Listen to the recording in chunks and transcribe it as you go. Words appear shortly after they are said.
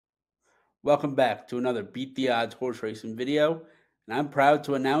Welcome back to another Beat the Odds horse racing video, and I'm proud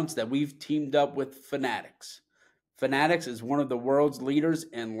to announce that we've teamed up with Fanatics. Fanatics is one of the world's leaders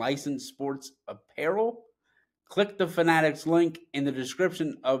in licensed sports apparel. Click the Fanatics link in the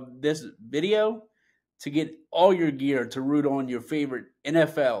description of this video to get all your gear to root on your favorite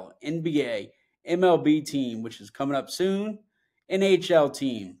NFL, NBA, MLB team, which is coming up soon, NHL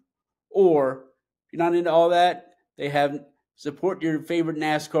team. Or if you're not into all that, they have support your favorite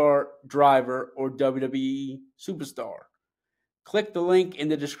NASCAR driver or WWE superstar. Click the link in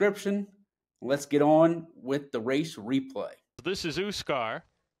the description. Let's get on with the race replay. This is Uskar.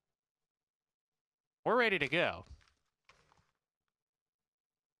 We're ready to go.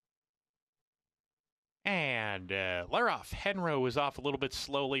 And Laroff Henro was off a little bit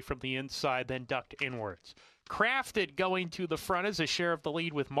slowly from the inside, then ducked inwards. Crafted going to the front as a share of the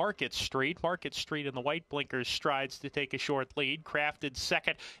lead with Market Street. Market Street in the white blinkers strides to take a short lead. Crafted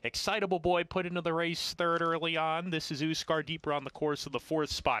second. Excitable Boy put into the race third early on. This is Uskar deeper on the course of the fourth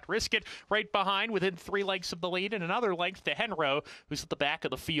spot. Risk It right behind within 3 lengths of the lead and another length to Henro, who's at the back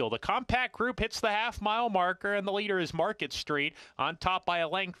of the field. The compact group hits the half-mile marker, and the leader is Market Street on top by a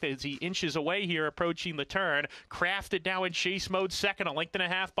length as he inches away here approaching the turn. Crafted now in chase mode second, a length and a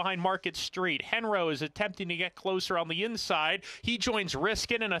half behind Market Street. Henro is attempting to get closer on the inside. He joins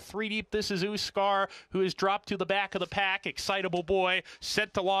Riskin in a 3-deep. This is Uskar, who has dropped to the back of the pack. Excitable Boy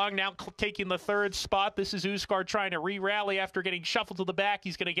sent along, now taking the third spot. This is Uskar trying to re-rally after getting shuffled to the back.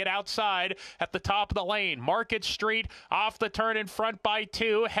 He's going to get outside at the top of the lane. Market Street off the turn in front by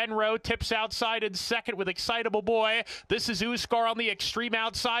 2. Henro tips outside in second with Excitable Boy. This is Uskar on the extreme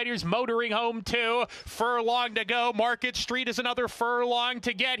outsiders, motoring home 2. Furlong to go. Market Street is another furlong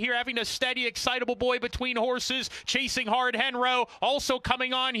to get here, having a steady Excitable Boy between horses, chasing hard Henro. Also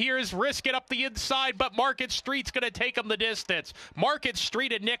coming on here is Risk It up the inside, but Market Street's going to take him the distance. Market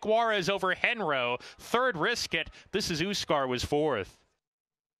Street and Nick Juarez over Henro. Third, Risk It. This is Uskar was fourth.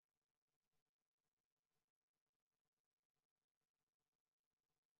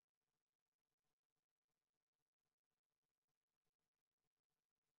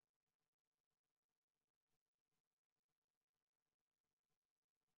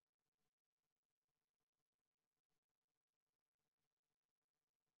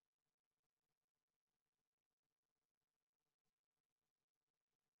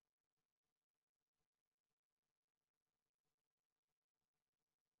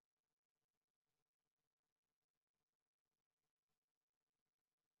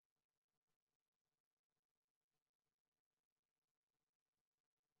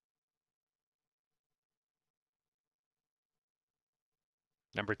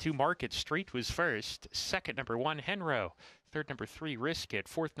 Number 2, Market Street was first. Second, number 1, Henro. Third, number 3, Risk It.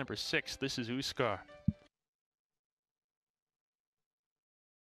 Fourth, number 6, this is Uskar.